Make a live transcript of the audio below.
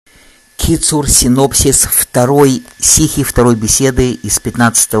Кицур, Синопсис второй Сихи, второй Беседы из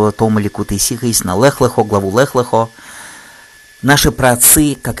 15-го тома Ликутей Сиха, из на Леха, главу Леха. Наши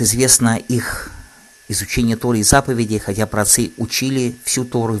праотцы, как известно, их изучение Торы и заповедей, хотя праотцы учили всю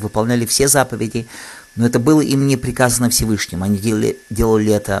Тору и выполняли все заповеди, но это было им не приказано Всевышним. Они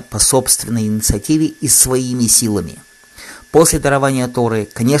делали это по собственной инициативе и своими силами. После дарования Торы,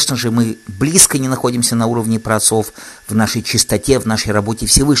 конечно же, мы близко не находимся на уровне праотцов в нашей чистоте, в нашей работе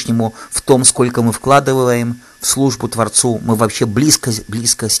Всевышнему, в том, сколько мы вкладываем в службу Творцу. Мы вообще близко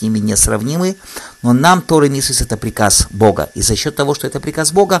с ними не сравнимы, но нам Тора и Мицвы – это приказ Бога. И за счет того, что это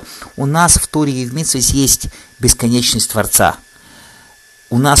приказ Бога, у нас в Торе и в Мицве есть бесконечность Творца.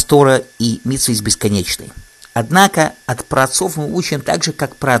 У нас Тора и Мицвы есть бесконечный. Однако от праотцов мы учим так же,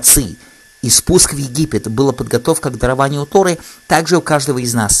 как праотцы. И спуск в Египет была подготовка к дарованию Торы также у каждого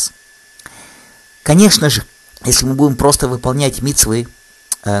из нас. Конечно же, если мы будем просто выполнять мицвы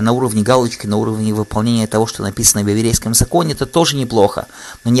на уровне галочки, на уровне выполнения того, что написано в еврейском законе, это тоже неплохо,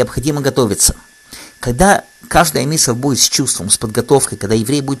 но необходимо готовиться. Когда каждая мицва будет с чувством, с подготовкой, когда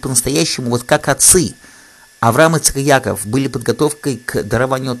еврей будет по-настоящему, вот как отцы, Авраам, Ицхак и Яков были подготовкой к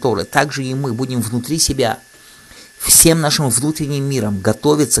дарованию Торы, также и мы будем внутри себя всем нашим внутренним миром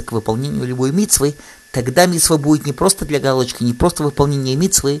готовиться к выполнению любой мицвы, тогда мицва будет не просто для галочки, не просто выполнение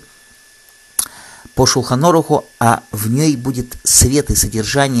мицвы по Шулхан Аруху, а в ней будет свет и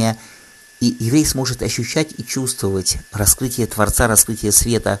содержание, и еврей сможет ощущать и чувствовать раскрытие Творца, раскрытие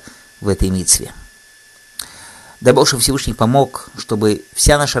света в этой мицве. Дай Бог, чтобы Всевышний помог, чтобы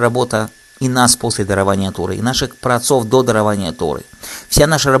вся наша работа и нас после дарования Торы, и наших праотцов до дарования Торы. Вся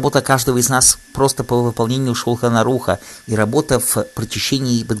наша работа каждого из нас просто по выполнению Шулхан Аруха и работа в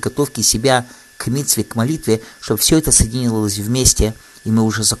прочищении и подготовке себя к мицве, к молитве, чтобы все это соединилось вместе, и мы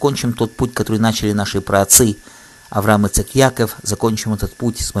уже закончим тот путь, который начали наши праотцы, Авраам, Ицхак, Яков, закончим этот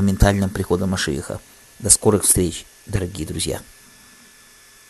путь с моментальным приходом Машиха. До скорых встреч, дорогие друзья!